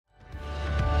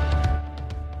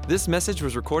This message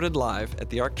was recorded live at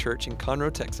the Ark Church in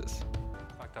Conroe, Texas.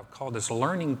 In fact, I've called this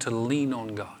learning to lean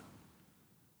on God.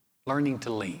 Learning to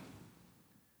lean.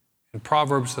 In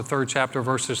Proverbs, the 3rd chapter,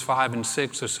 verses 5 and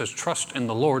 6, it says, "Trust in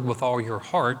the Lord with all your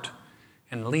heart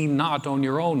and lean not on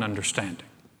your own understanding.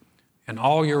 In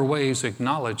all your ways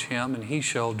acknowledge him, and he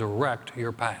shall direct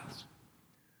your paths."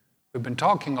 We've been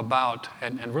talking about,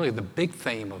 and really the big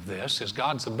theme of this is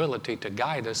God's ability to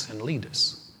guide us and lead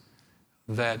us.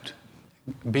 That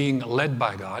being led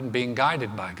by God and being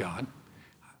guided by God,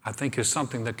 I think is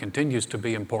something that continues to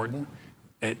be important.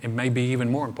 It may be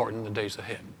even more important in the days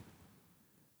ahead.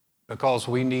 Because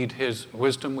we need his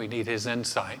wisdom, we need his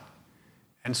insight.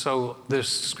 And so this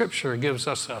scripture gives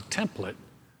us a template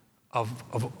of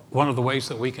one of the ways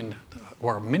that we can,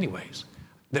 or many ways,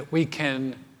 that we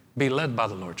can be led by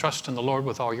the Lord. Trust in the Lord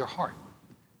with all your heart.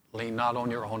 Lean not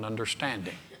on your own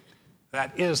understanding.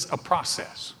 That is a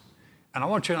process. And I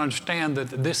want you to understand that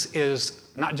this is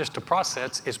not just a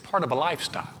process, it's part of a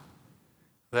lifestyle.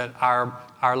 That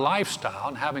our lifestyle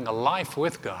and having a life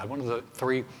with God, one of the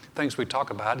 3 things we talk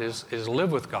about is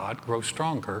live with God, grow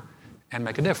stronger, and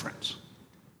make a difference.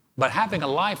 But having a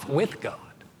life with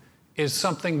God is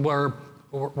something where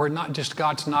we're not just,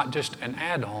 God's not just an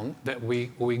add-on that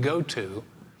we go to,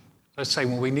 let's say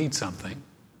when we need something,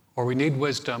 or we need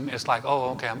wisdom. It's like, oh,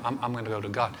 okay, I'm going to go to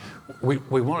God. We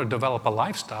want to develop a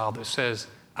lifestyle that says,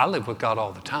 I live with God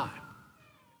all the time,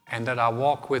 and that I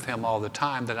walk with him all the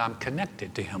time, that I'm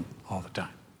connected to him all the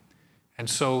time. And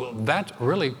so that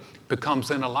really becomes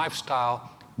then a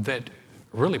lifestyle that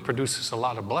really produces a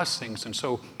lot of blessings. And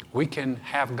so we can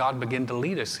have God begin to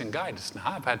lead us and guide us. Now,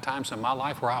 I've had times in my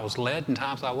life where I was led and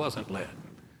times I wasn't led.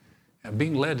 And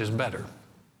being led is better.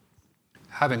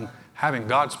 Having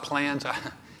God's plans.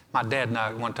 My dad and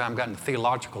I one time got in a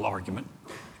theological argument,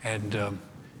 and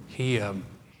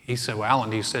he said, well,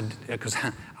 Alan, he said, because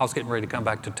I was getting ready to come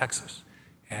back to Texas,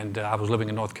 and I was living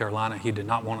in North Carolina. He did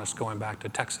not want us going back to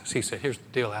Texas. He said, here's the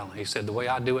deal, Alan. He said, the way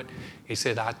I do it, he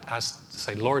said, I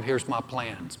say, Lord, here's my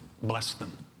plans. Bless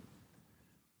them.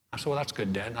 I said, well, that's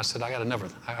good, Dad. And I said, I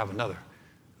have another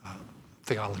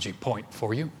theology point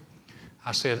for you.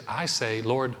 I said, I say,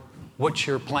 Lord, what's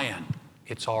your plan?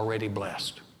 It's already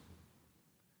blessed.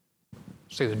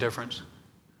 See the difference?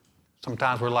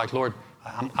 Sometimes we're like, Lord,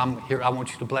 I'm here. I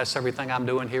want you to bless everything I'm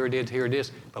doing. Here it is, here it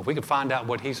is. But we can find out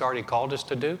what he's already called us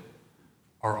to do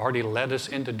or already led us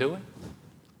into doing.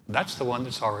 That's the one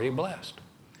that's already blessed.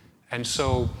 And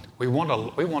so we want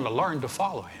to learn to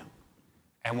follow him.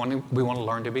 And we want to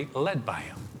learn to be led by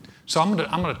him. So I'm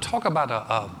going to talk about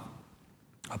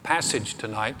a passage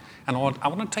tonight. And I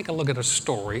want to take a look at a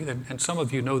story. And some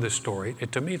of you know this story.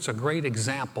 To me, it's a great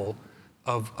example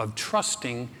of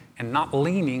trusting and not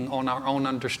leaning on our own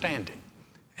understanding.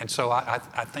 And so I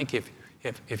think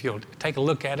if you'll take a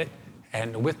look at it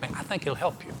and with me, I think it'll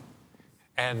help you.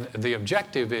 And the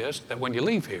objective is that when you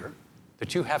leave here,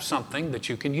 that you have something that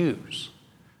you can use.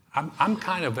 I'm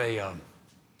kind of a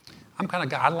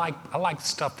guy. I like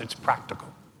stuff that's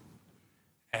practical,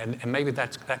 and maybe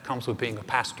that comes with being a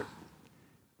pastor.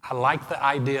 I like the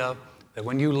idea that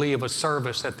when you leave a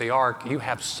service at the Ark, you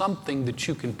have something that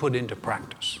you can put into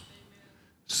practice,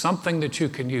 something that you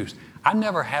can use. I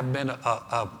never have been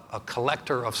a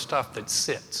collector of stuff that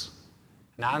sits.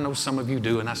 Now, I know some of you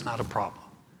do, and that's not a problem.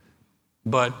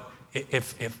 But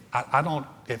if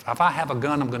I have a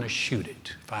gun, I'm going to shoot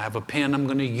it. If I have a pen, I'm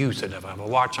going to use it. If I have a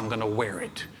watch, I'm going to wear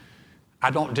it.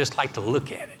 I don't just like to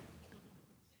look at it.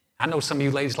 I know some of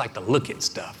you ladies like to look at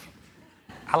stuff.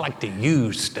 I like to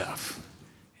use stuff.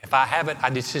 If I have it,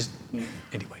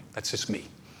 anyway, that's just me.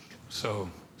 So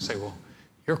say, well,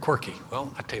 you're quirky.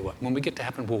 Well, I tell you what, when we get to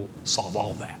heaven, we'll solve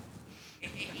all that.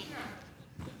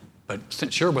 But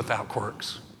since you're without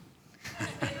quirks,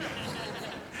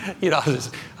 I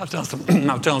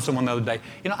was telling someone the other day,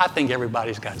 I think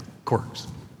everybody's got quirks.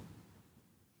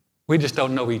 We just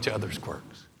don't know each other's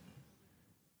quirks.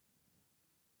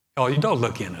 Oh, you don't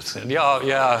look innocent. Y'all,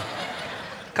 yeah.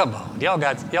 Come on, y'all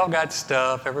got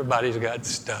stuff. Everybody's got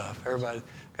stuff. Everybody's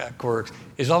got quirks.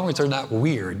 As long as they're not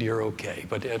weird, you're okay.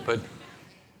 But I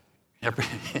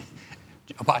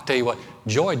tell you what,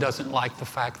 Joy doesn't like the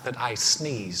fact that I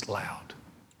sneeze loud.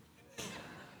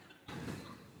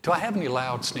 Do I have any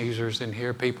loud sneezers in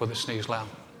here? People that sneeze loud?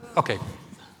 Okay.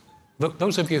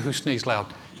 Those of you who sneeze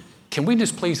loud, can we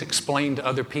just please explain to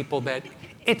other people that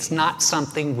it's not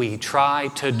something we try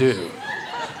to do?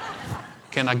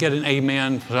 Can I get an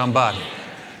amen from somebody?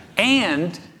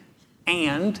 And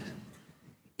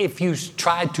if you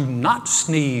try to not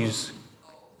sneeze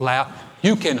loud,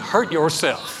 you can hurt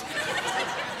yourself.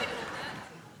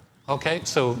 Okay,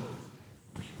 so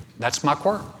that's my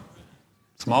quirk.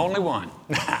 It's my only one.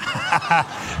 No,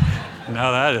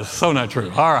 that is so not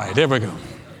true. All right, here we go.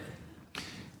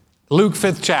 Luke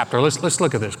 5th chapter. Let's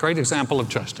look at this. Great example of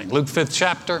trusting. Luke 5th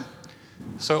chapter.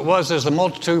 So it was as the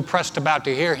multitude pressed about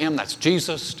to hear him, that's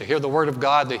Jesus, to hear the word of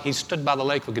God, that he stood by the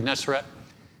lake of Gennesaret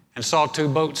and saw two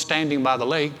boats standing by the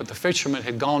lake, but the fishermen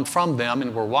had gone from them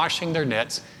and were washing their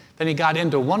nets. Then he got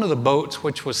into one of the boats,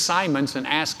 which was Simon's, and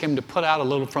asked him to put out a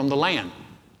little from the land.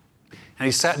 And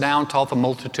he sat down, taught the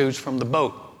multitudes from the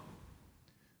boat.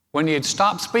 When he had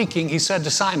stopped speaking, he said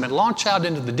to Simon, "Launch out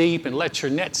into the deep and let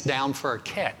your nets down for a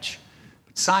catch."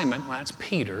 But Simon, well, that's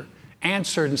Peter,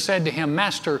 answered and said to him,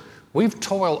 "Master, we've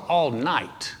toiled all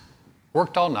night,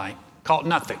 worked all night, caught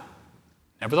nothing.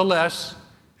 Nevertheless,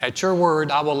 at your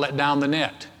word, I will let down the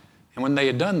net." And when they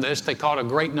had done this, they caught a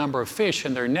great number of fish,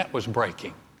 and their net was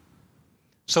breaking.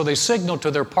 So they signaled to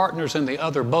their partners in the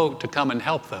other boat to come and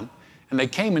help them. And they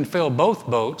came and filled both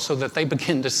boats so that they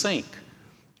began to sink.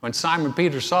 When Simon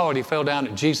Peter saw it, he fell down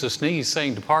at Jesus' knees,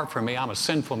 saying, "Depart from me, I'm a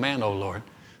sinful man, O Lord."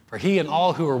 For he and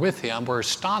all who were with him were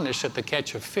astonished at the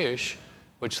catch of fish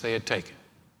which they had taken.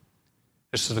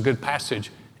 This is a good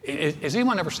passage. Has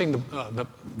anyone ever seen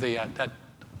that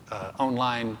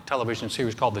online television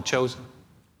series called The Chosen?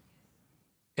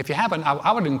 If you haven't,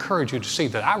 I would encourage you to see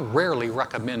that. I rarely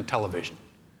recommend television,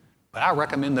 but I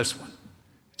recommend this one.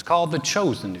 It's called The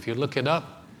Chosen. If you look it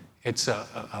up, it's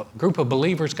a group of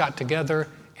believers got together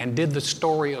and did the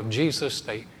story of Jesus.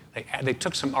 They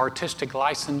took some artistic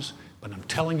license, but I'm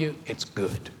telling you, it's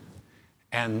good.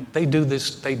 And they do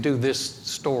this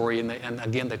story, and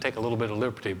again, they take a little bit of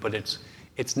liberty, but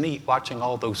it's neat watching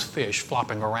all those fish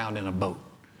flopping around in a boat.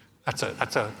 That's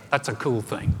a cool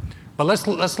thing. But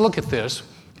let's look at this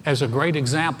as a great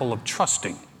example of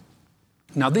trusting.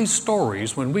 Now, these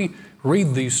stories, when we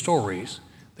read these stories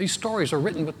are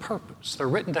written with purpose. They're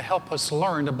written to help us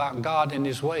learn about God and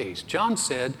his ways. John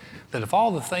said that if all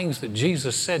the things that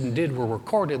Jesus said and did were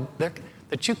recorded,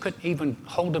 that you couldn't even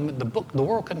hold them in the book. The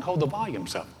world couldn't hold the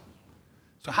volumes of them.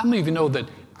 So how many of you know that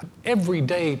every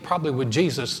day, probably with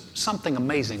Jesus, something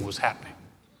amazing was happening?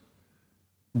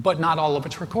 But not all of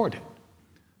it's recorded.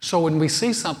 So when we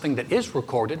see something that is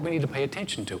recorded, we need to pay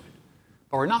attention to it.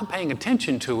 But we're not paying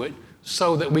attention to it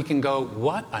so that we can go,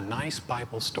 "What a nice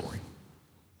Bible story.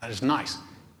 That is nice."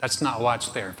 That's not why it's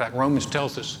there. In fact, Romans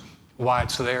tells us why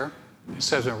it's there. It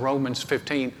says in Romans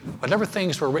 15, whatever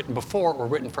things were written before were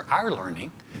written for our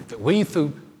learning, that we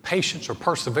through patience or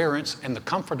perseverance and the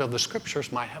comfort of the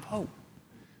scriptures might have hope.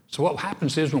 So what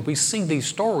happens is when we see these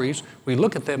stories, we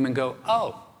look at them and go,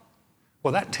 "Oh,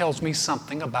 well, that tells me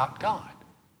something about God.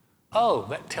 Oh,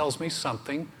 that tells me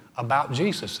something about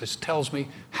Jesus. This tells me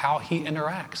how he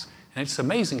interacts." And it's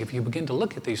amazing, if you begin to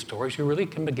look at these stories, you really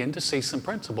can begin to see some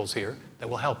principles here that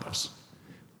will help us.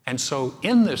 And so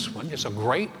in this one, it's a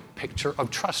great picture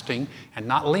of trusting and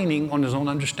not leaning on his own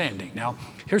understanding. Now,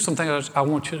 here's something I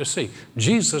want you to see.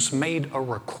 Jesus made a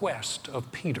request of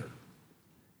Peter.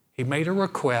 He made a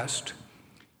request.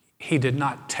 He did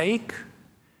not take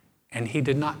and he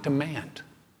did not demand.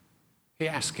 He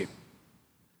asked him.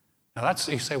 Now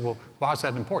you say, well, why is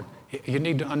that important? You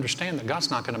need to understand that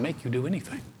God's not going to make you do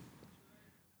anything.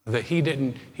 That he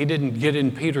didn't get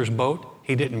in Peter's boat.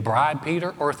 He didn't bribe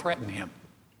Peter or threaten him.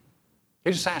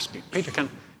 He just asked him, "Peter,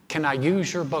 can I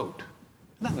use your boat?"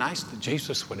 Isn't that nice that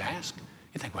Jesus would ask?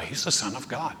 You think, well, he's the Son of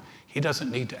God. He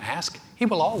doesn't need to ask. He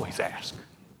will always ask.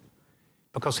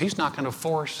 Because he's not going to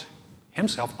force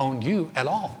himself on you at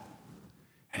all.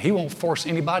 And he won't force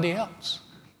anybody else.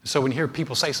 So when you hear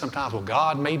people say sometimes, "Well,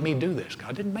 God made me do this."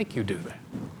 God didn't make you do that.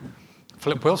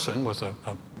 Flip Wilson was a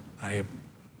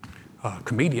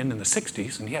comedian in the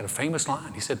 60s, and he had a famous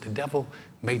line. He said, "The devil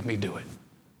made me do it."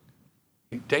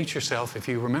 You date yourself if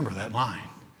you remember that line.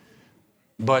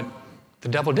 But the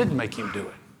devil didn't make him do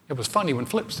it. It was funny when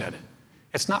Flip said it.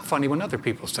 It's not funny when other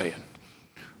people say it,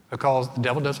 because the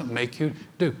devil doesn't make you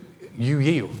do. You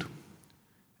yield.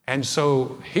 And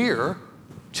so here,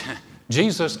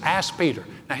 Jesus asked Peter.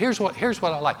 Now here's what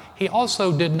I like. He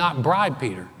also did not bribe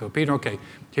Peter. Go, "Peter, okay,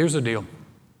 here's the deal.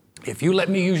 If you let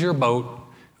me use your boat,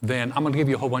 then I'm going to give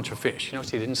you a whole bunch of fish." You notice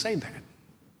he didn't say that.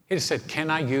 He just said, "Can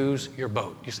I use your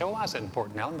boat?" You say, "Well, why is that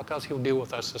important, Alan?" Because he'll deal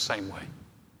with us the same way.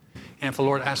 And if the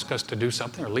Lord asks us to do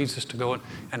something or leads us to go in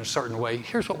a certain way,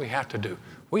 here's what we have to do.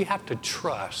 We have to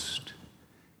trust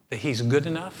that he's good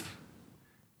enough,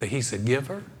 that he's a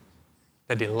giver,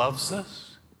 that he loves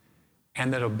us,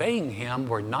 and that obeying him,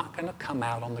 we're not going to come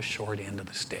out on the short end of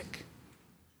the stick.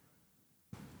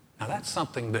 Now that's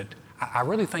something that I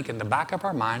really think in the back of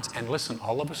our minds, and listen,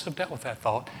 all of us have dealt with that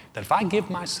thought, that if I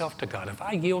give myself to God, if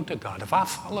I yield to God, if I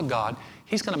follow God,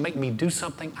 he's going to make me do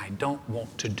something I don't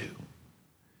want to do.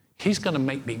 He's going to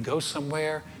make me go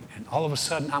somewhere, and all of a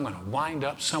sudden I'm going to wind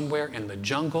up somewhere in the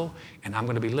jungle, and I'm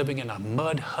going to be living in a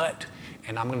mud hut,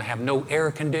 and I'm going to have no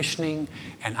air conditioning,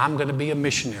 and I'm going to be a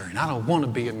missionary. And I don't want to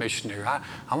be a missionary.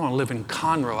 I want to live in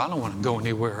Conroe. I don't want to go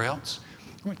anywhere else.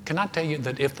 I mean, can I tell you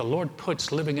that if the Lord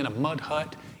puts living in a mud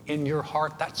hut in your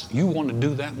heart, you want to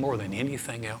do that more than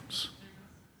anything else?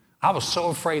 I was so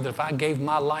afraid that if I gave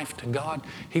my life to God,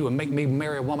 He would make me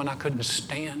marry a woman I couldn't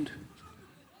stand.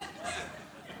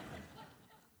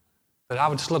 That I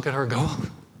would just look at her and go,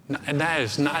 and that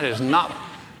is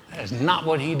not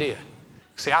what He did.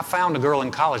 See, I found a girl in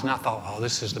college and I thought, oh,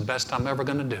 this is the best I'm ever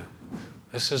going to do.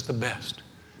 This is the best.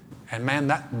 And man,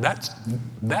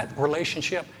 that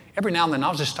relationship, every now and then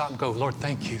I'll just stop and go, Lord,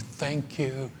 thank you, thank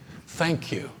you,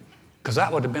 thank you. Because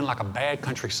that would have been like a bad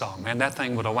country song, man. That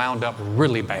thing would have wound up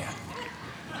really bad.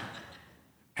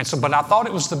 And so, but I thought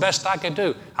it was the best I could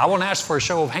do. I won't ask for a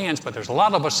show of hands, but there's a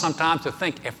lot of us sometimes that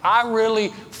think if I really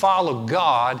follow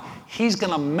God, He's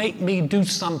going to make me do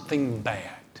something bad.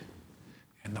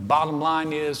 And the bottom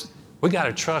line is, we got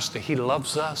to trust that He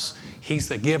loves us. He's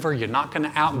the giver. You're not going to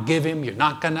outgive Him. You're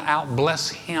not going to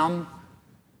outbless Him.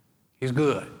 He's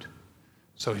good.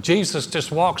 So Jesus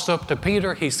just walks up to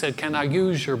Peter. He said, can I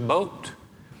use your boat?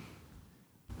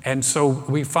 And so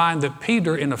we find that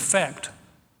Peter, in effect,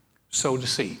 sowed a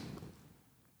seed.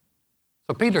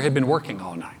 So Peter had been working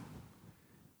all night.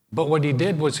 But what he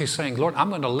did was he's saying, Lord, I'm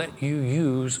going to let you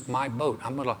use my boat.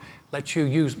 I'm going to let you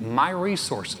use my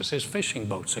resources, his fishing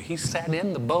boat. So he sat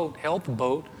in the boat, held the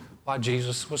boat while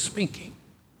Jesus was speaking.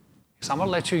 He said, I'm going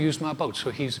to let you use my boat.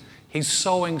 So he's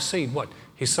sowing seed. What?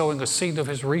 He's sowing a seed of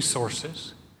his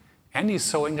resources, and he's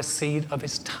sowing a seed of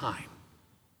his time.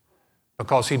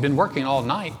 Because he'd been working all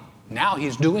night. Now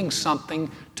he's doing something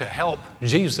to help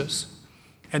Jesus.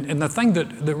 And the thing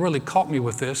that really caught me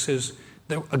with this is,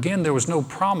 that, again, there was no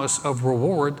promise of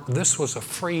reward. This was a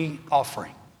free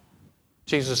offering.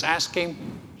 Jesus asked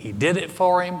him. He did it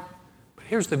for him. But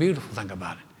here's the beautiful thing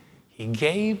about it. He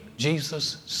gave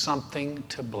Jesus something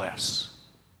to bless.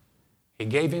 He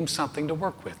gave him something to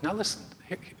work with. Now listen,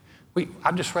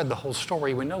 I've just read the whole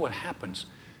story. We know what happens.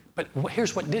 But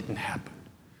here's what didn't happen.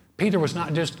 Peter was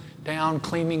not just down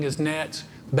cleaning his nets,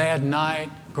 bad night,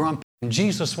 grumpy. And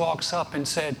Jesus walks up and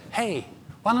said, hey,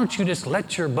 why don't you just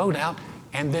let your boat out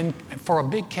and then for a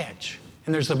big catch?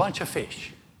 And there's a bunch of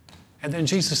fish. And then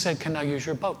Jesus said, can I use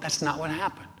your boat? That's not what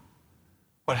happened.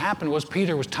 What happened was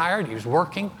Peter was tired. He was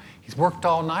working. He's worked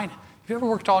all night. If you ever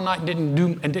worked all night and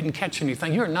didn't catch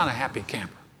anything, you're not a happy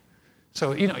camper.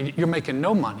 So, you're making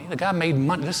no money. The guy made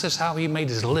money. This is how he made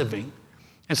his living.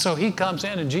 And so he comes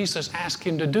in and Jesus asked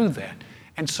him to do that.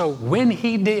 And so when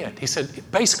he did, he said,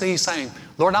 basically he's saying,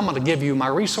 Lord, I'm going to give you my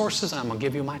resources and I'm going to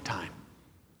give you my time.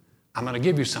 I'm going to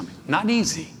give you something. Not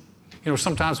easy.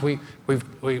 Sometimes we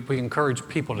encourage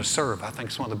people to serve. I think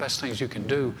it's one of the best things you can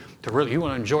do to really, you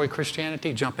want to enjoy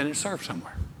Christianity, jump in and serve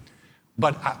somewhere.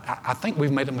 But I think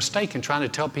we've made a mistake in trying to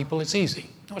tell people it's easy.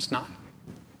 No, it's not.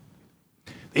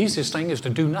 The easiest thing is to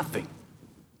do nothing.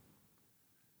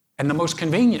 And the most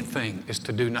convenient thing is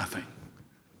to do nothing.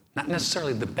 Not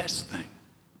necessarily the best thing.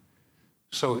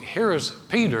 So here's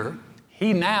Peter.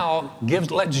 He now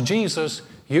lets Jesus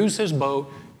use his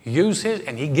boat,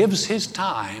 and he gives his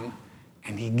time,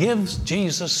 and he gives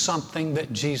Jesus something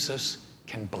that Jesus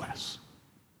can bless.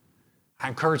 I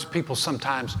encourage people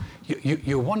sometimes,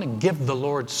 you want to give the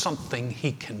Lord something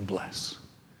He can bless,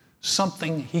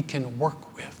 something He can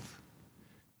work with.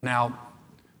 Now,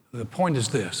 the point is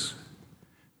this.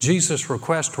 Jesus'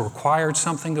 request required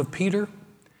something of Peter,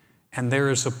 and there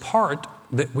is a part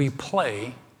that we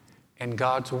play in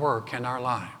God's work in our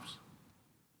lives,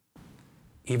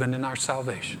 even in our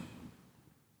salvation.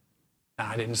 Now,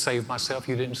 I didn't save myself,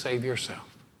 you didn't save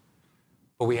yourself,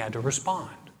 but we had to respond.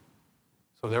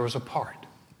 So there was a part.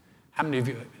 How many of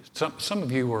you, some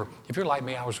of you were, if you're like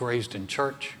me, I was raised in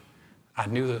church. I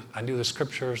knew the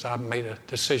scriptures. I made a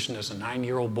decision as a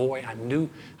 9-year-old boy. I knew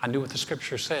what the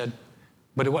scripture said,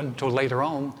 but it wasn't until later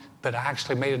on that I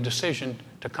actually made a decision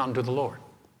to come to the Lord.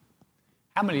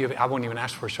 How many of you, I won't even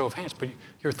ask for a show of hands, but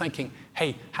you're thinking,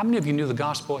 hey, how many of you knew the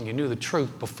gospel and you knew the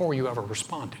truth before you ever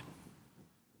responded?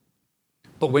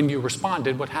 But when you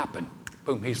responded, what happened?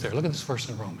 Boom, He's there. Look at this verse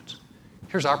in Romans.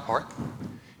 Here's our part.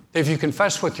 If you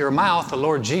confess with your mouth the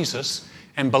Lord Jesus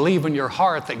and believe in your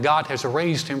heart that God has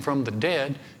raised Him from the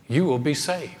dead, you will be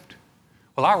saved.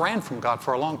 Well, I ran from God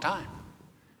for a long time.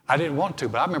 I didn't want to,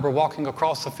 but I remember walking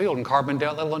across the field in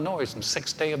Carbondale, Illinois, on the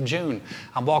 6th day of June.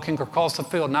 I'm walking across the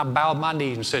field and I bowed my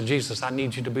knees and said, Jesus, I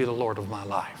need you to be the Lord of my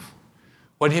life.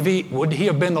 Would he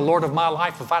have been the Lord of my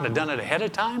life if I'd have done it ahead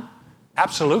of time?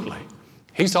 Absolutely.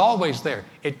 He's always there.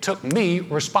 It took me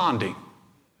responding.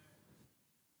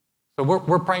 So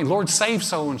we're praying, Lord, save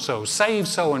so-and-so, save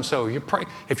so-and-so.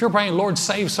 If you're praying, Lord,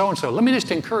 save so-and-so, let me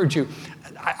just encourage you.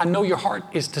 I know your heart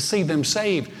is to see them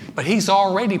saved, but He's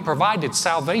already provided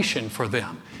salvation for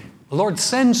them. Lord,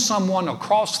 send someone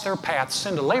across their path,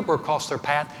 send a laborer across their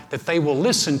path that they will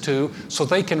listen to so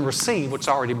they can receive what's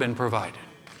already been provided.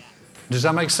 Does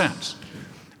that make sense?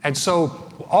 And so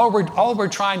all we're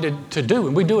trying to do,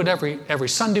 and we do it every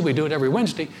Sunday, we do it every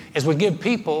Wednesday, is we give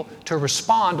people to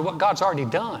respond to what God's already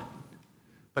done.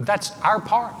 But that's our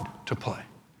part to play.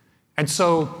 And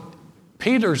so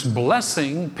Peter's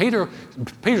blessing,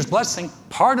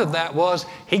 part of that was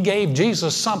he gave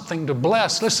Jesus something to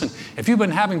bless. Listen, if you've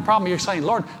been having a problem, you're saying,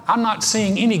 Lord, I'm not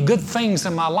seeing any good things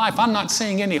in my life. I'm not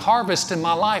seeing any harvest in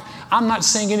my life. I'm not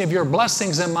seeing any of your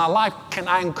blessings in my life. Can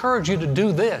I encourage you to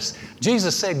do this?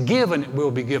 Jesus said, give and it will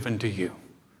be given to you.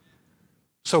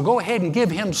 So go ahead and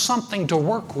give him something to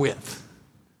work with.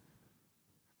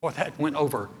 Boy, that went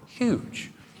over huge.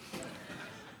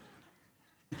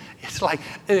 It's like,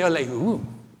 ooh.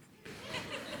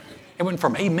 It went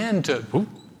from amen to, ooh.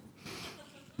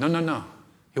 No.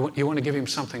 You want to give him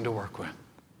something to work with.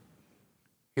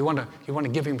 You want to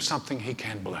give him something he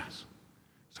can bless.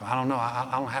 So I don't know. I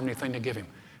don't have anything to give him.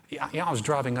 I was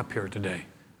driving up here today.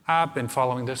 I've been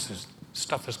following this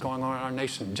stuff that's going on in our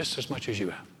nation just as much as you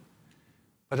have.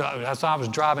 But as I was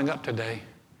driving up today,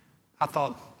 I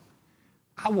thought,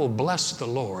 I will bless the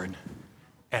Lord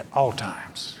at all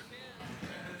times.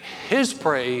 His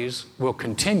praise will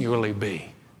continually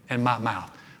be in my mouth.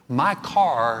 My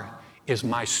car is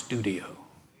my studio.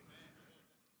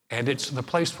 And it's the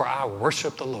place where I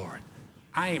worship the Lord.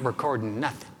 I ain't recording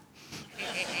nothing.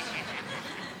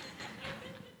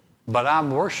 But I'm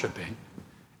worshiping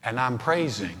and I'm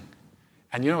praising.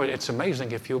 And you know, it's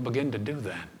amazing if you'll begin to do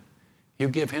that. You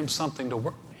give him something to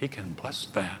work, he can bless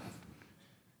that.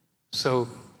 So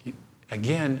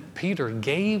again, Peter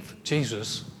gave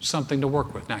Jesus something to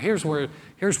work with. Now, here's where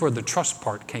the trust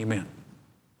part came in.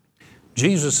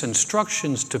 Jesus'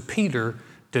 instructions to Peter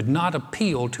did not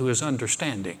appeal to his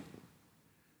understanding.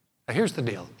 Now, here's the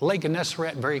deal. Lake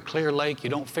Gennesaret, very clear lake. You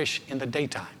don't fish in the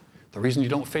daytime. The reason you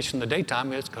don't fish in the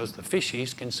daytime is because the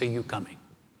fishies can see you coming.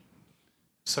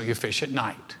 So you fish at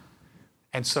night.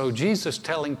 And so Jesus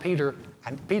telling Peter,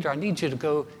 I need you to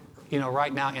go,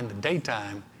 right now in the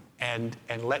daytime and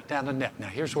let down the net. Now,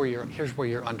 here's where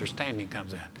your understanding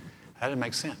comes in. That didn't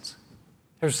make sense.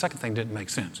 Here's the second thing that didn't make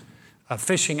sense.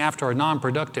 Fishing after a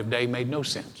non-productive day made no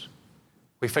sense.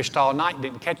 We fished all night,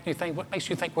 didn't catch anything. What makes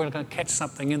you think we're going to catch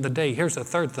something in the day? Here's the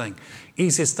third thing.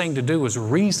 Easiest thing to do is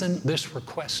reason this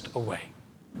request away.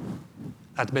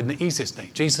 That's been the easiest thing.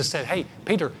 Jesus said, hey,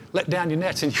 Peter, let down your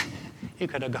nets. And you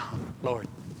could have gone, Lord,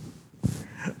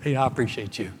 I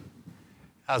appreciate you.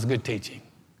 That was good teaching.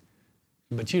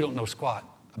 But you don't know squat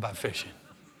about fishing.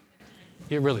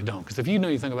 You really don't. Because if you knew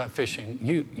anything about fishing,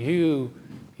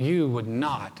 you would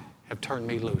not have turned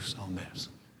me loose on this.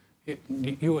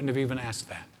 You wouldn't have even asked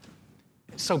that.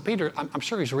 So Peter, I'm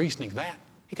sure he's reasoning that.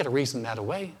 He could have reasoned that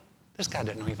away. This guy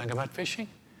didn't know anything about fishing.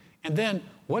 And then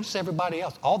what's everybody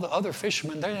else? All the other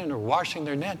fishermen, they're in there washing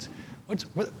their nets.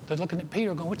 They're looking at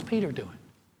Peter going, what's Peter doing?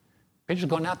 Peter's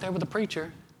going out there with the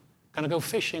preacher, going to go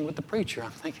fishing with the preacher.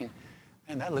 I'm thinking,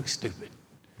 man, that looks stupid.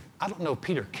 I don't know if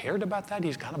Peter cared about that.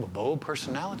 He's kind of a bold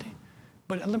personality.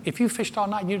 But if you fished all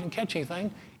night and you didn't catch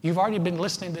anything, you've already been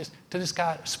listening to this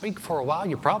guy speak for a while.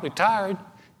 You're probably tired.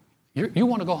 You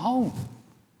want to go home.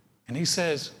 And he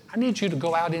says, I need you to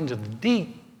go out into the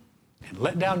deep and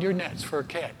let down your nets for a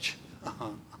catch.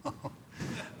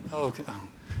 You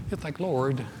think,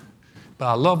 Lord. But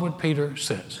I love what Peter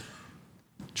says.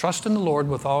 Trust in the Lord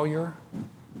with all your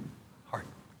heart.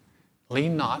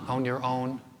 Lean not on your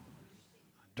own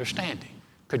understanding.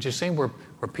 Could you see where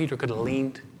Peter could have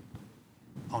leaned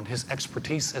on his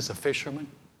expertise as a fisherman?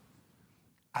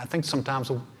 I think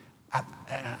sometimes,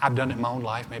 I've done it in my own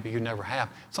life, maybe you never have.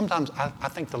 Sometimes I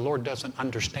think the Lord doesn't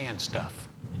understand stuff.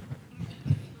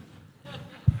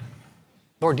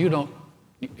 Lord, you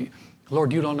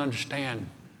don't understand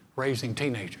raising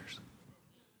teenagers.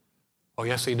 Oh,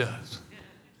 yes, he does.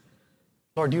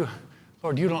 Lord, you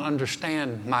don't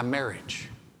understand my marriage.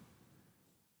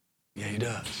 Yeah, he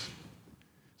does.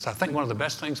 So I think one of the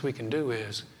best things we can do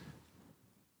is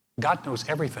God knows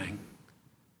everything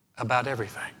about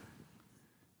everything.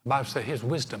 The Bible says his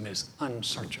wisdom is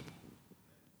unsearchable.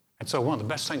 And so one of the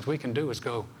best things we can do is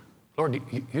go, Lord,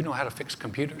 you know how to fix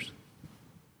computers?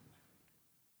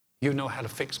 You know how to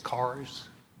fix cars?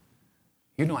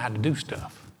 You know how to do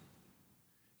stuff.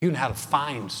 You know how to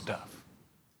find stuff.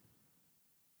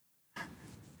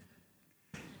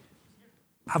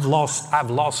 I've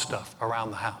lost stuff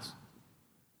around the house. Has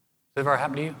it ever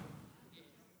happened to you?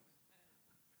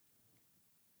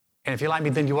 And if you're like me,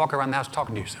 then you walk around the house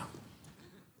talking to yourself.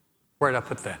 Where did I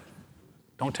put that?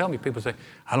 Don't tell me. People say,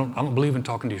 I don't believe in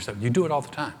talking to yourself. You do it all the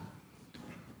time.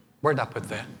 Where did I put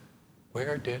that?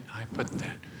 Where did I put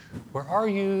that? Where are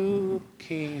you,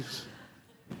 keys?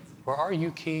 Where are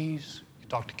you, keys? You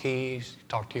talk to keys, you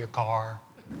talk to your car,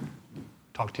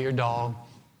 talk to your dog.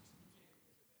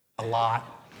 A lot.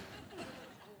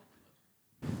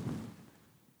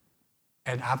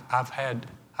 And I've had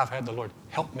the Lord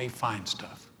help me find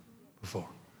stuff before.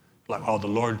 Like, oh, the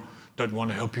Lord doesn't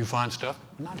want to help you find stuff.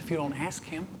 Not if you don't ask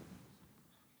him.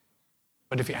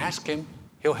 But if you ask him,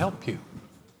 he'll help you.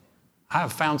 I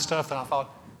have found stuff that I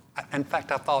thought,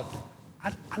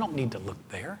 I don't need to look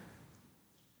there.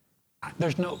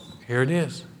 Here it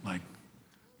is. Like,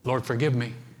 Lord, forgive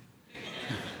me.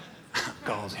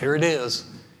 Because here it is.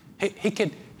 He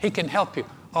can help you.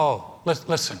 Oh,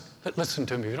 listen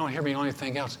to me. If you don't hear me on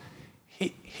anything else,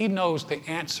 he knows the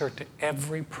answer to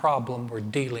every problem we're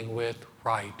dealing with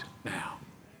right now.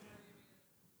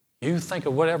 You think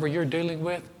of whatever you're dealing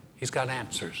with, he's got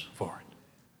answers for it.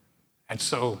 And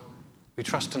so we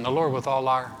trust in the Lord with all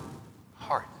our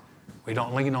heart. We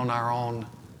don't lean on our own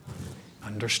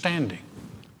understanding.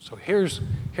 So here's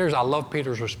I love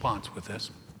Peter's response with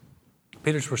this.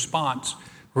 Peter's response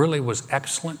really was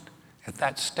excellent at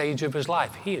that stage of his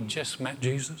life. He had just met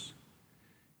Jesus.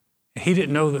 He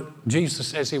didn't know that Jesus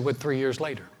says he would 3 years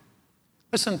later.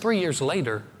 Listen, 3 years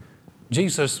later,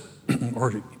 Jesus,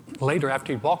 or later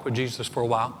after he'd walked with Jesus for a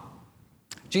while,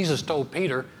 Jesus told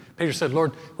Peter said,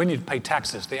 Lord, we need to pay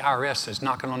taxes. The IRS is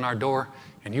knocking on our door,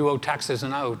 and you owe taxes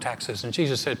and I owe taxes. And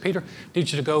Jesus said, Peter, I need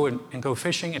you to go and go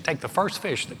fishing and take the first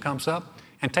fish that comes up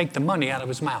and take the money out of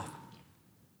his mouth.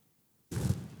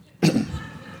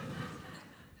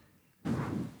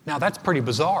 Now, that's pretty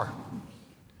bizarre.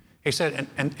 He said,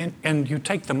 and you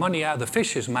take the money out of the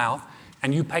fish's mouth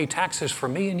and you pay taxes for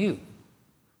me and you.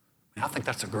 And I think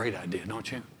that's a great idea,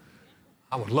 don't you?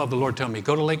 I would love the Lord to tell me,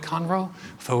 go to Lake Conroe,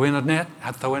 throw in a net,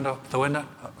 throw in a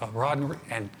rod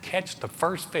and catch the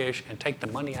first fish and take the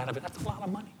money out of it. That's a lot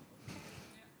of money.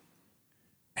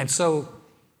 And so,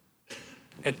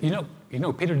 you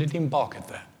know, Peter didn't even balk at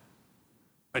that.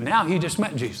 But now he just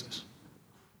met Jesus.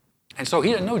 And so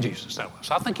he didn't know Jesus that well.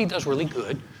 So I think he does really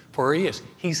good for where he is.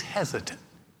 He's hesitant.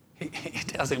 He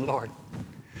tells him, Lord,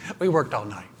 we worked all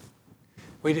night.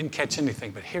 We didn't catch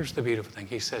anything, but here's the beautiful thing.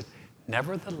 He says,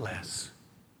 nevertheless,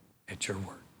 at your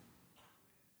word.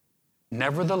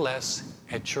 Nevertheless,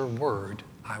 at your word,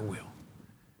 I will.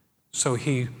 So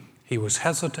he was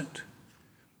hesitant,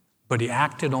 but he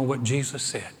acted on what Jesus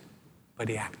said. But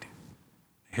he acted.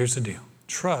 Here's the deal.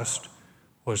 Trust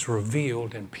was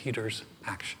revealed in Peter's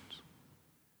actions.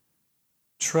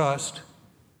 Trust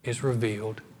is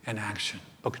revealed in action.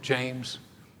 Book of James.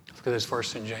 Look at this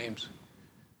verse in James.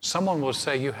 Someone will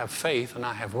say, you have faith and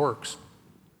I have works.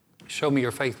 Show me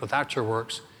your faith without your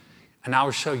works, and I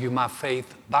will show you my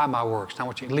faith by my works. Now I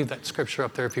want you to leave that scripture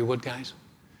up there if you would, guys.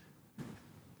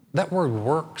 That word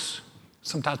works,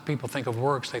 sometimes people think of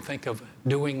works, they think of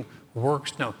doing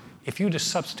works. No, if you just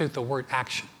substitute the word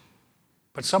action.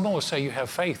 But someone will say, you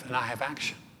have faith and I have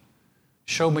action.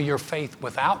 Show me your faith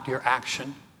without your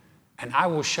action, and I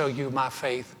will show you my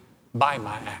faith by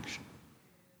my action.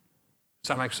 Does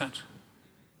that make sense?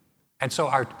 And so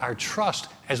our trust,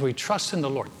 as we trust in the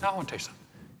Lord. Now I want to tell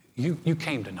you something. You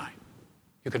came tonight.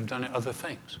 You could have done other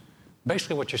things.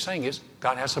 Basically what you're saying is,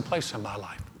 God has a place in my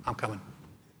life. I'm coming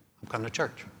to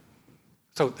church.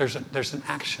 So there's an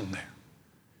action there.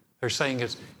 They're saying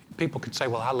is, people could say,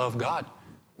 well, I love God.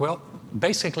 Well,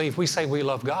 basically, if we say we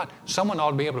love God, someone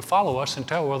ought to be able to follow us and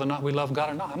tell whether or not we love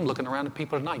God or not. I'm looking around at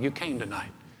people tonight. You came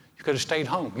tonight. You could have stayed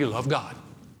home. You love God.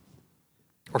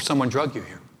 Or someone drug you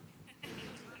here.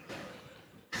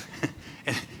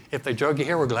 If they drug you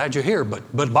here, we're glad you're here.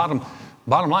 But bottom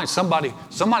line, somebody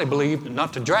believed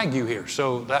not to drag you here.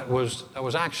 So that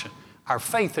was action. Our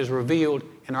faith is revealed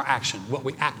in our action, what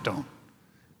we act on.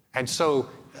 And so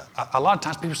a lot of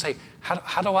times people say,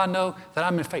 how do I know that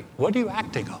I'm in faith? What are you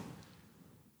acting on?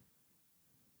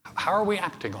 How are we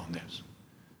acting on this?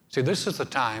 See, this is the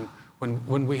time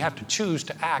when we have to choose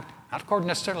to act, not according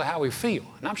necessarily how we feel.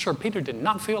 And I'm sure Peter did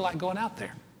not feel like going out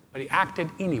there, but he acted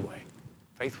anyway.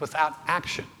 Faith without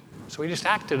action. So he just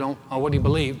acted on what he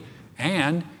believed,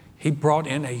 and he brought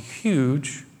in a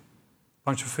huge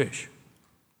bunch of fish.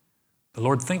 The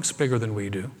Lord thinks bigger than we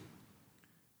do.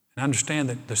 And understand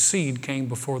that the seed came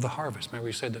before the harvest. Remember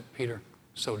he said that Peter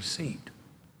sowed a seed.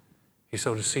 He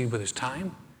sowed a seed with his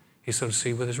time. He sowed a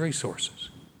seed with his resources.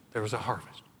 There was a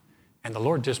harvest. And the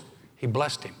Lord He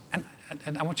blessed him.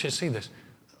 And I want you to see this.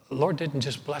 The Lord didn't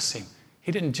just bless him.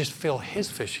 He didn't just fill his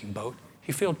fishing boat.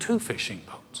 He filled 2 fishing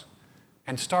boats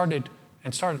and started,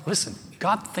 listen,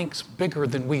 God thinks bigger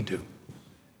than we do.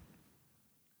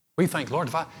 We think, Lord,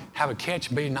 if I have a catch,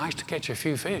 it'd be nice to catch a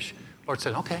few fish. Lord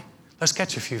said, okay, let's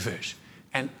catch a few fish.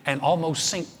 And almost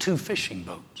sink 2 fishing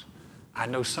boats. I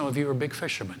know some of you are big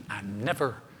fishermen. I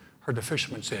never heard a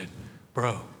fisherman say,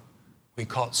 bro, we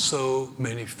caught so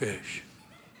many fish.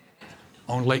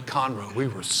 On Lake Conroe, we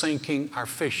were sinking our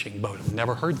fishing boat. I've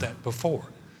never heard that before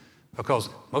because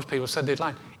most people said they'd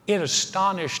like. It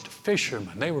astonished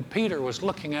fishermen. Peter was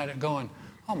looking at it going,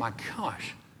 oh my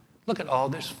gosh, look at all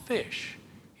this fish.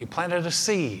 He planted a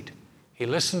seed. He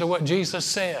listened to what Jesus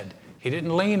said. He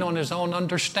didn't lean on his own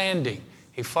understanding.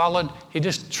 He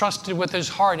just trusted with his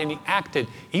heart and he acted,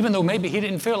 even though maybe he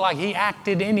didn't feel like he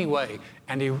acted anyway,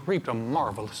 and he reaped a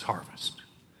marvelous harvest.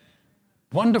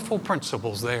 Wonderful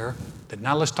principles there.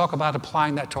 Now let's talk about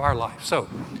applying that to our life. So,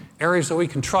 areas that we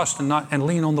can trust and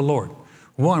lean on the Lord.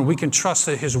 1, we can trust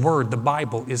that his word, the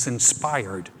Bible, is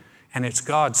inspired and it's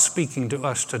God speaking to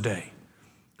us today.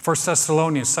 1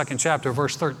 Thessalonians 2nd chapter,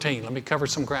 verse 13. Let me cover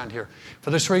some ground here. For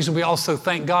this reason, we also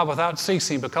thank God without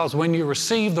ceasing, because when you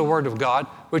received the word of God,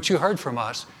 which you heard from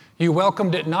us, you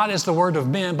welcomed it not as the word of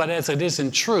men, but as it is in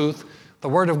truth, the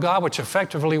word of God, which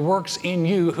effectively works in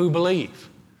you who believe.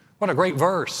 What a great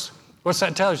verse. What's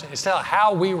that tell us? It's telling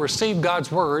how we receive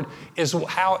God's word is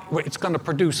how it's going to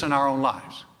produce in our own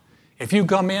lives. If you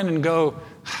come in and go,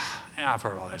 I've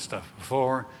heard all that stuff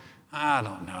before. I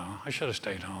don't know. I should have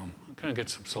stayed home. I'm going to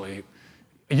get some sleep.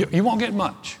 You won't get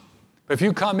much. But if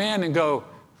you come in and go,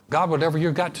 God, whatever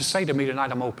you've got to say to me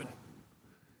tonight, I'm open.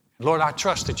 Lord, I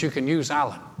trust that you can use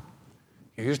Alan.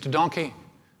 You used a donkey,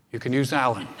 you can use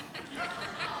Alan.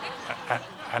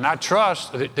 And I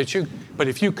trust that you, but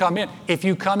if you come in,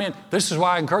 this is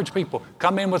why I encourage people,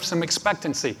 come in with some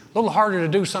expectancy. A little harder to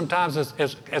do sometimes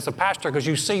as a pastor because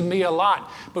you see me a lot.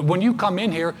 But when you come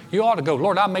in here, you ought to go,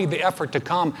 Lord, I made the effort to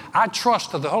come. I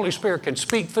trust that the Holy Spirit can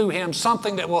speak through him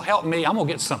something that will help me. I'm going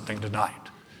to get something tonight.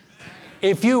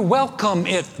 If you welcome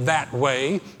it that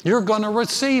way, you're going to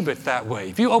receive it that way.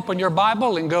 If you open your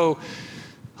Bible and go,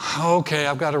 okay,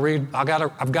 I've got to read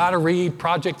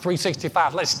Project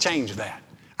 365. Let's change that.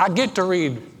 I get to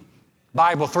read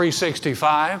Bible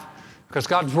 365 because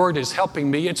God's word is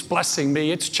helping me. It's blessing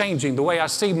me. It's changing the way I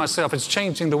see myself. It's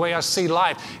changing the way I see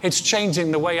life. It's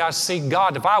changing the way I see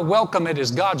God. If I welcome it as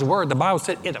God's word, the Bible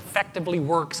said it effectively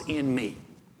works in me.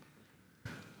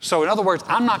 So in other words,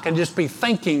 I'm not going to just be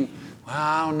thinking, well,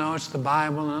 I don't know, it's the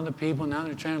Bible and other people and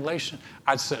other translation.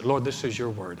 I'd say, Lord, this is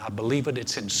your word. I believe it.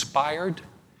 It's inspired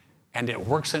and it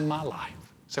works in my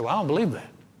life. So I don't believe that.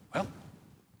 Well,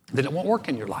 then it won't work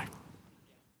in your life.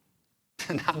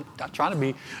 And I'm not trying to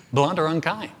be blunt or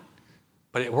unkind,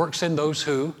 but it works in those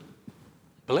who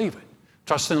believe it.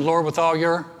 Trust in the Lord with all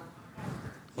your,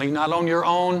 lean not on your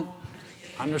own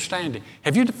understanding.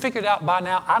 Have you figured out by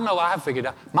now? I know I have figured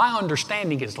out. My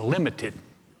understanding is limited.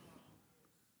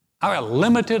 I have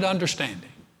limited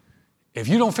understanding. If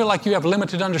you don't feel like you have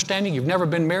limited understanding, you've never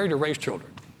been married or raised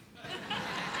children.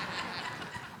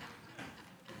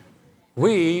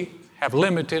 We have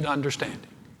limited understanding.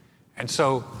 And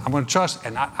so I'm going to trust,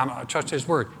 and I'm going to trust his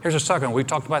word. Here's a second one. We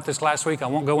talked about this last week. I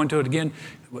won't go into it again.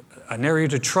 An area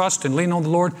to trust and lean on the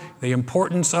Lord, the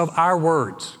importance of our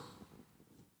words.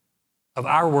 Of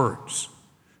our words.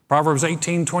 Proverbs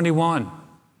 18:21.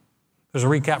 There's a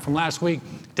recap from last week.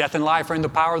 Death and life are in the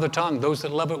power of the tongue. Those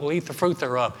that love it will eat the fruit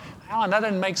thereof. Alan, that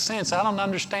doesn't make sense. I don't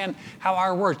understand how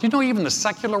our words. You know, even the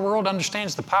secular world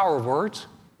understands the power of words.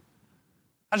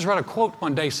 I just read a quote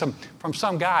one day from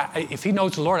some guy. If he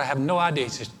knows the Lord, I have no idea.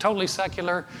 He's just totally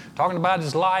secular, talking about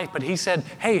his life. But he said,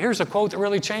 hey, here's a quote that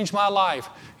really changed my life.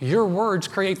 Your words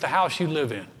create the house you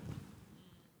live in.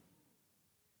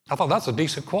 I thought that's a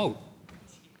decent quote.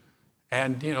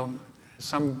 And, you know,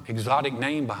 some exotic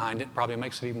name behind it probably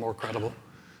makes it even more credible.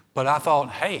 But I thought,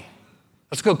 hey,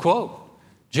 that's a good quote.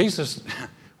 Jesus,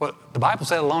 well, the Bible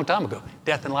said a long time ago,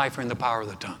 death and life are in the power of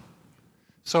the tongue.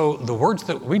 So the words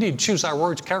that we need to choose our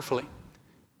words carefully,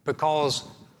 because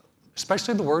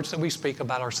especially the words that we speak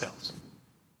about ourselves.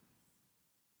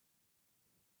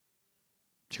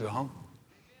 Did you go home?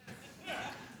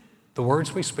 The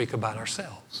words we speak about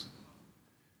ourselves.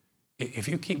 If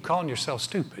you keep calling yourself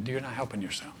stupid, you're not helping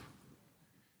yourself.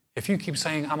 If you keep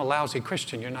saying, I'm a lousy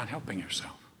Christian, you're not helping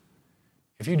yourself.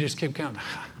 If you just keep going,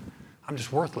 I'm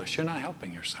just worthless, you're not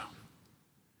helping yourself.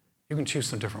 You can choose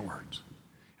some different words.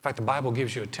 In fact, the Bible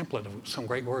gives you a template of some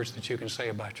great words that you can say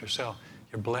about yourself.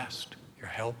 You're blessed. You're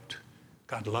helped.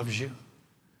 God loves you.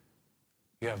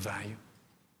 You have value.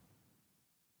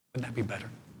 Wouldn't that be better?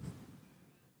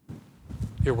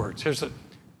 Your words. Here's the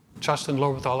trust in the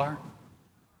Lord with all our,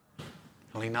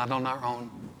 and lean not on our own.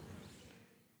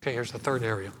 Okay, here's the third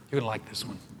area. You're going to like this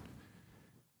one.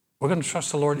 We're going to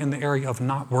trust the Lord in the area of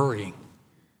not worrying.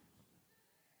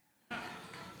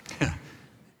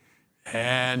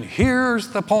 And here's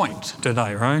the point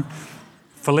today, right?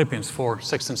 Philippians 4,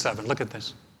 6 and 7. Look at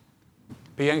this.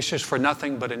 Be anxious for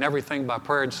nothing, but in everything by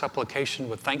prayer and supplication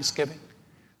with thanksgiving.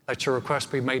 Let your requests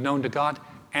be made known to God,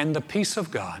 and the peace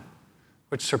of God,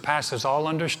 which surpasses all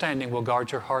understanding, will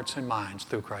guard your hearts and minds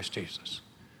through Christ Jesus.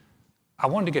 I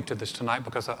wanted to get to this tonight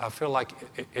because I feel like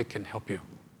it can help you.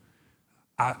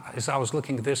 As I was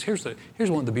looking at this, here's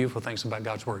one of the beautiful things about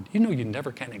God's Word. You know you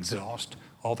never can exhaust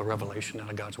all the revelation out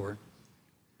of God's Word.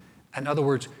 In other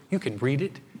words, you can read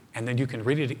it, and then you can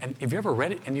read it. And have you ever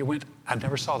read it and you went, I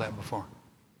never saw that before?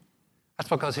 That's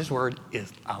because His Word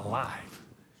is alive,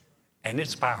 and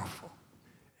it's powerful.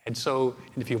 And so,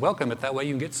 if you welcome it that way,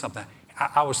 you can get something.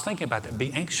 I was thinking about that.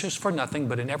 Be anxious for nothing,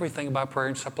 but in everything by prayer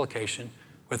and supplication,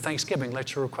 with thanksgiving,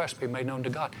 let your requests be made known to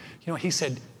God. You know, He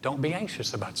said, don't be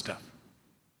anxious about stuff.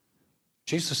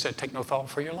 Jesus said, take no thought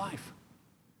for your life.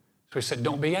 So He said,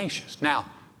 don't be anxious. Now,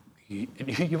 you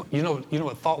know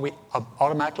what thought we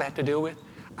automatically have to deal with?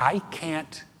 I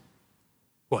can't,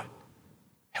 what?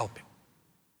 Help it.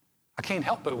 I can't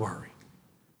help but worry.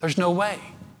 There's no way.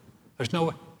 There's no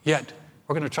way. Yet,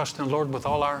 we're going to trust in the Lord with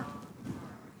all our,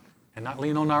 and not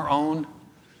lean on our own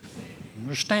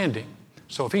understanding.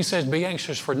 So if He says be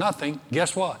anxious for nothing,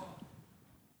 guess what?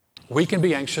 We can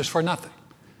be anxious for nothing.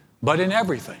 But in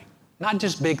everything, not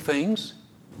just big things,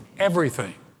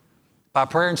 everything. By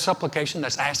prayer and supplication,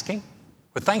 that's asking,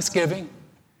 with thanksgiving,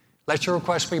 let your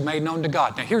requests be made known to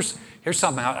God. Now here's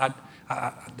something,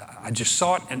 I just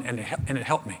saw it and it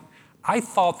helped me. I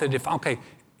thought that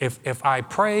if I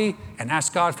pray and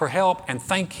ask God for help and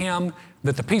thank Him,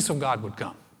 that the peace of God would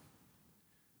come.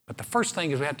 But the first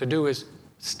thing we have to do is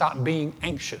stop being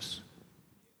anxious.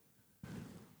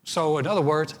 So in other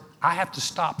words, I have to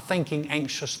stop thinking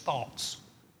anxious thoughts.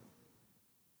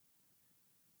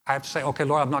 I have to say, okay,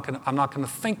 Lord, I'm not going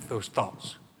to think those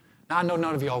thoughts. Now I know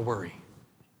none of y'all worry,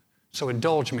 so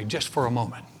indulge me just for a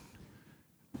moment.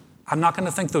 I'm not going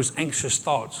to think those anxious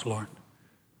thoughts, Lord.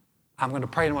 I'm going to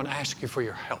pray and I'm going to ask you for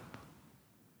your help.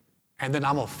 And then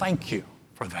I'm going to thank you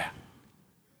for that.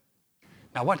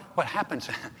 Now what happens,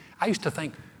 I used to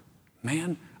think,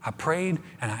 man, I prayed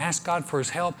and I asked God for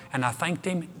His help and I thanked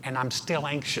Him and I'm still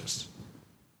anxious.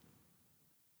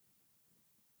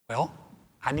 Well,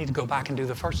 I need to go back and do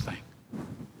the first thing.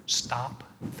 Stop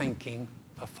thinking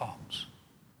the thoughts.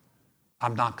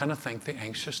 I'm not going to think the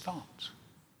anxious thoughts.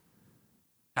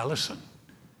 Now listen,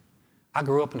 I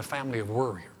grew up in a family of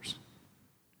worriers.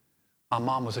 My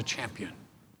mom was a champion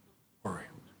worrier,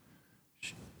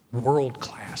 world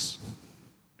class.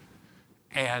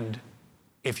 And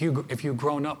if you've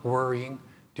grown up worrying,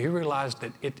 do you realize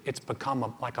that it's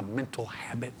become like a mental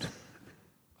habit,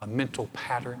 a mental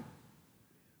pattern?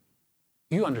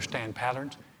 You understand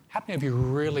patterns. How many of you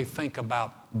really think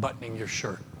about buttoning your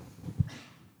shirt?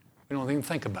 We don't even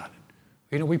think about it.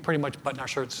 You know, we pretty much button our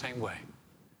shirt the same way.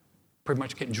 Pretty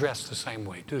much get dressed the same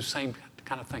way, do the same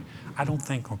kind of thing. I don't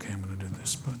think, okay, I'm going to do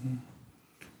this button,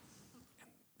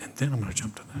 and then I'm going to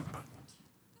jump to that button.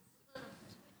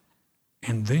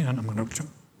 And then I'm going to jump.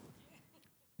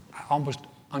 Almost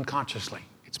unconsciously,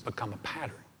 it's become a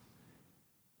pattern.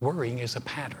 Worrying is a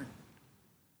pattern.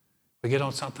 We get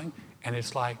on something, and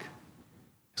it's like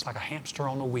a hamster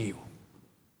on a wheel.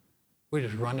 We're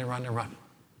just running.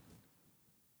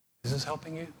 Is this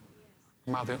helping you?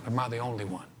 Or am I the only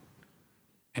one?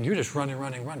 And you're just running.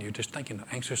 You're just thinking of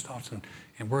anxious thoughts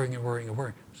and worrying.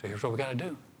 So here's what we got to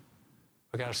do.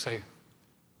 We got to say,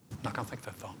 I'm not going to think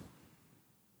that thought.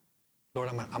 Lord,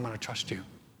 I'm going to trust you.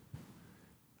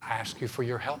 I ask you for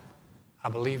your help. I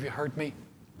believe you heard me.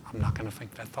 I'm not going to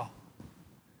think that thought.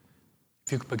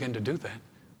 If you could begin to do that,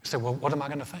 you say, well, what am I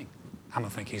going to think? I'm going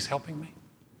to think He's helping me.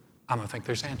 I'm going to think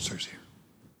there's answers here.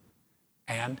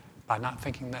 And by not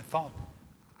thinking that thought,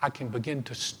 I can begin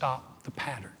to stop the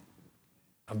pattern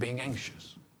of being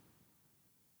anxious.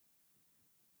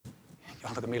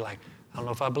 Y'all look at me like, I don't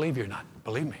know if I believe you or not.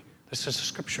 Believe me, this is a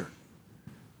scripture.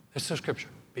 This is a scripture.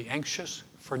 Be anxious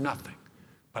for nothing.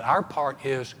 But our part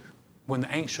is when the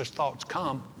anxious thoughts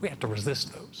come, we have to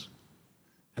resist those.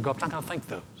 And go, I'm not going to think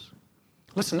those.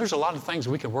 Listen, there's a lot of things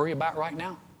we can worry about right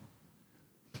now,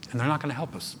 and they're not going to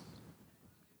help us.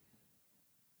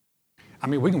 I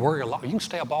mean, we can worry a lot. You can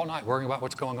stay up all night worrying about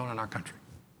what's going on in our country.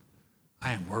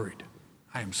 I am worried.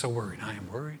 I am so worried. I am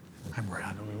worried. I don't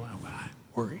know why, but I'm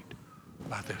worried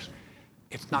about this.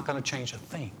 It's not going to change a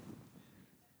thing.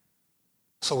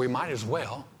 So we might as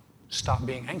well stop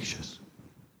being anxious.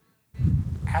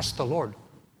 Ask the Lord,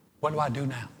 what do I do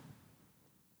now?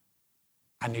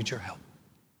 I need your help.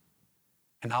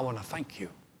 And I want to thank you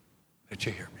that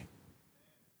you hear me.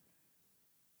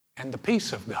 And the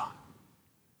peace of God,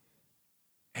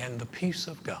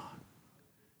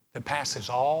 that passes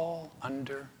all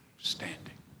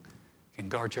understanding can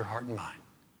guard your heart and mind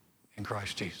in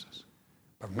Christ Jesus.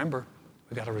 But remember,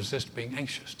 we've got to resist being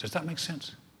anxious. Does that make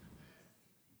sense?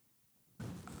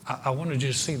 I wanted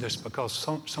you to see this because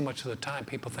so much of the time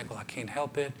people think, well, I can't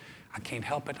help it. I can't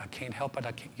help it. I can't help it.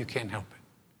 You can't help it.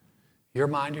 Your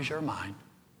mind is your mind,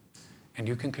 and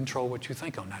you can control what you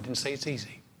think on. I didn't say it's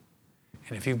easy.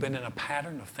 And if you've been in a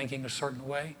pattern of thinking a certain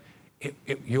way,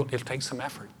 it'll take some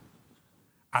effort.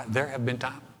 There have been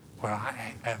times where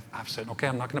I've said, okay,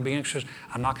 I'm not going to be anxious.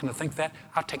 I'm not going to think that.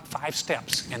 I'll take 5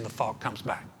 steps, and the thought comes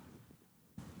back.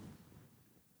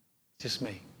 Just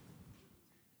me.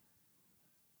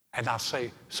 And I'll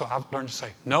say, so I've learned to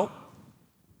say, nope.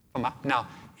 Now,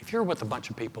 if you're with a bunch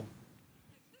of people,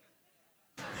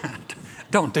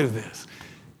 don't do this.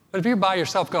 But if you're by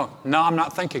yourself going, no, I'm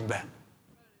not thinking that.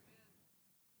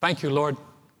 Thank you, Lord,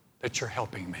 that you're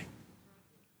helping me.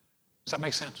 Does that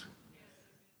make sense?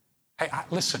 Hey,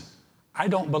 listen, I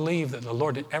don't believe that the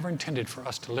Lord ever intended for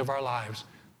us to live our lives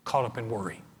caught up in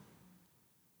worry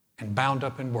and bound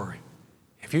up in worry.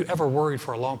 If you ever worried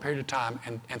for a long period of time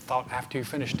and thought after you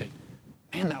finished it,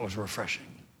 man, that was refreshing.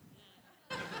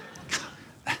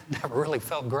 That never really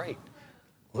felt great.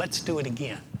 Let's do it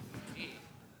again.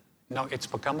 No, it's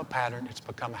become a pattern. It's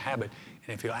become a habit.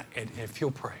 And if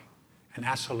you'll pray and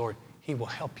ask the Lord, He will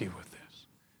help you with this.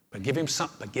 But give Him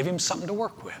something to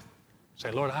work with. Say,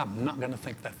 Lord, I'm not going to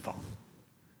think that thought.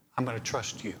 I'm going to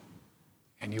trust you,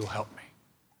 and you'll help me.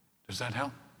 Does that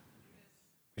help?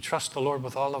 We trust the Lord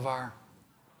with all of our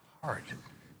heart.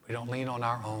 We don't lean on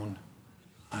our own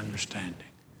understanding.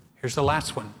 Here's the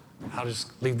last one. I'll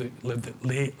just I'm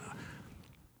going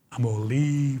to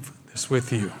leave this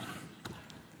with you.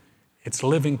 It's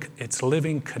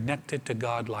living connected to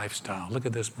God lifestyle. Look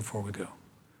at this before we go.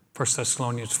 1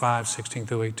 Thessalonians 5, 16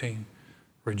 through 18.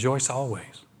 Rejoice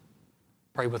always.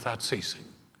 Pray without ceasing.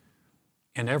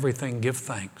 In everything give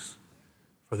thanks,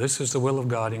 for this is the will of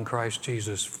God in Christ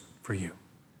Jesus for you.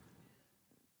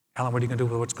 Alan, what are you going to do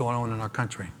with what's going on in our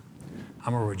country?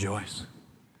 I'm going to rejoice.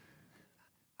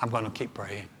 I'm going to keep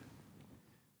praying.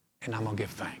 And I'm going to give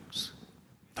thanks.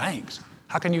 Thanks?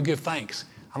 How can you give thanks?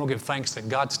 I'm going to give thanks that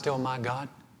God's still my God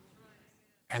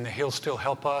and that He'll still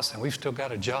help us and we've still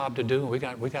got a job to do. We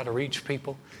got to reach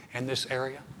people in this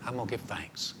area. I'm going to give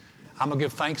thanks. I'm going to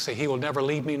give thanks that He will never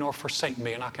leave me nor forsake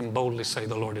me, and I can boldly say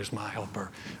the Lord is my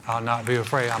helper. I'll not be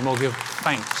afraid. I'm going to give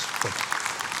thanks.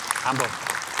 I'm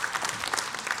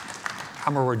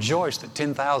going to rejoice that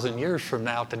 10,000 years from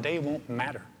now, today won't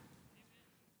matter.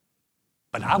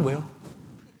 But I will.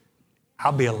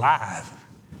 I'll be alive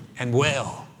and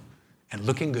well and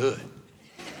looking good.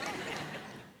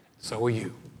 So will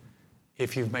you.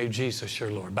 If you've made Jesus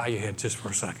your Lord, bow your head just for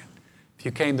a second. If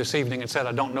you came this evening and said,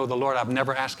 I don't know the Lord, I've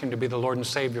never asked Him to be the Lord and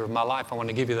Savior of my life, I want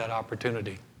to give you that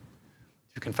opportunity.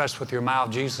 If you confess with your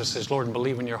mouth Jesus is Lord and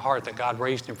believe in your heart that God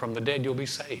raised Him from the dead, you'll be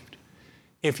saved.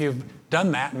 If you've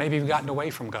done that, maybe you've gotten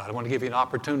away from God, I want to give you an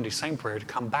opportunity, same prayer, to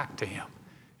come back to Him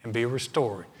and be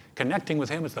restored. Connecting with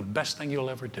Him is the best thing you'll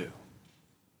ever do.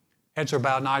 Heads are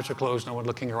bowed and eyes are closed, no one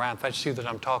looking around. If that's you that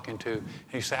I'm talking to, and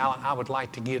you say, Alan, I would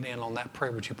like to get in on that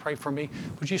prayer. Would you pray for me?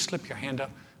 Would you slip your hand up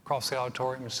across the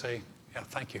auditorium and say, yeah,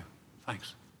 thank you.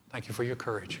 Thanks. Thank you for your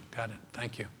courage. Got it.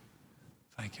 Thank you.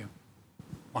 Thank you.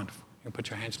 Wonderful. You can put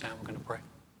your hands down. We're going to pray.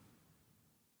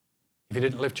 If you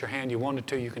didn't lift your hand, you wanted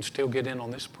to, you can still get in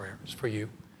on this prayer. It's for you.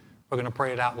 We're going to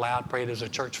pray it out loud. Pray it as a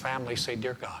church family. Say,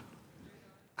 dear God,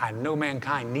 I know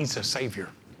mankind needs a Savior.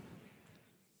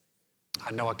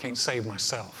 I know I can't save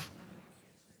myself.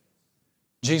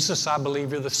 Jesus, I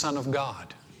believe you're the Son of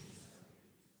God.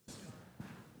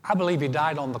 I believe you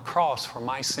died on the cross for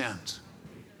my sins.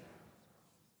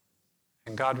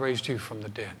 And God raised you from the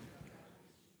dead.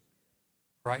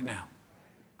 Right now,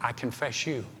 I confess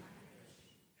you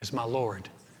as my Lord,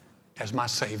 as my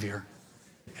Savior,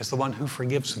 as the one who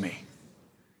forgives me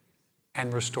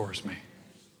and restores me.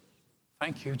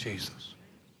 Thank you, Jesus.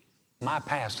 My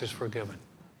past is forgiven.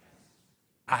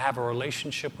 I have a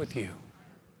relationship with you.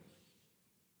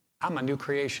 I'm a new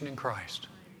creation in Christ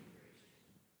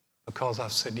because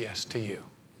I've said yes to you.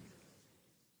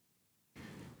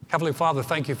 Heavenly Father,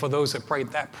 thank you for those that prayed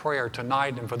that prayer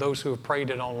tonight and for those who have prayed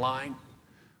it online.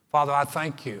 Father, I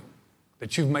thank you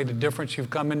that you've made a difference. You've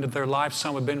come into their lives.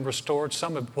 Some have been restored.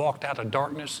 Some have walked out of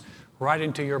darkness right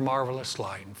into your marvelous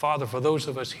light. And Father, for those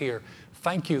of us here,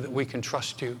 thank you that we can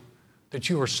trust you, that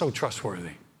you are so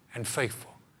trustworthy and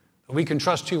faithful, that we can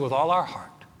trust you with all our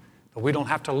heart, that we don't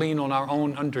have to lean on our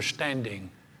own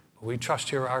understanding, but we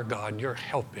trust you're our God and you're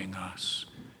helping us.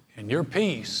 And your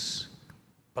peace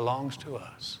belongs to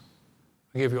us.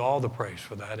 We give you all the praise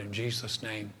for that in Jesus'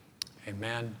 name.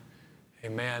 Amen.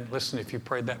 Amen. Listen, if you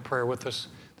prayed that prayer with us,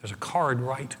 there's a card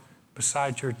right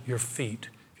beside your feet.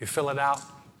 If you fill it out,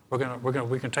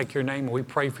 we can take your name and we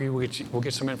pray for you. We'll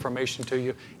get some information to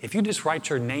you. If you just write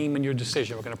your name and your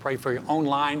decision, we're going to pray for you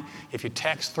online. If you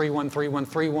text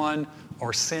 313131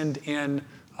 or send in,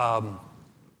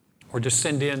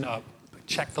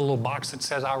 check the little box that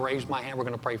says, "I raised my hand," we're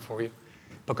going to pray for you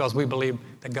because we believe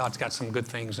that God's got some good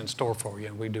things in store for you,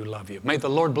 and we do love you. May the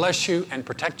Lord bless you and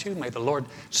protect you. May the Lord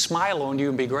smile on you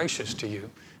and be gracious to you.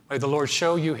 May the Lord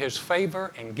show you his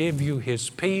favor and give you his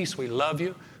peace. We love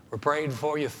you. We're praying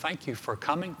for you. Thank you for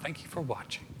coming. Thank you for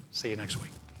watching. See you next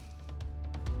week.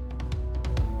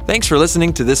 Thanks for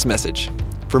listening to this message.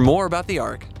 For more about the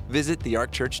Ark, visit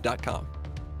thearkchurch.com.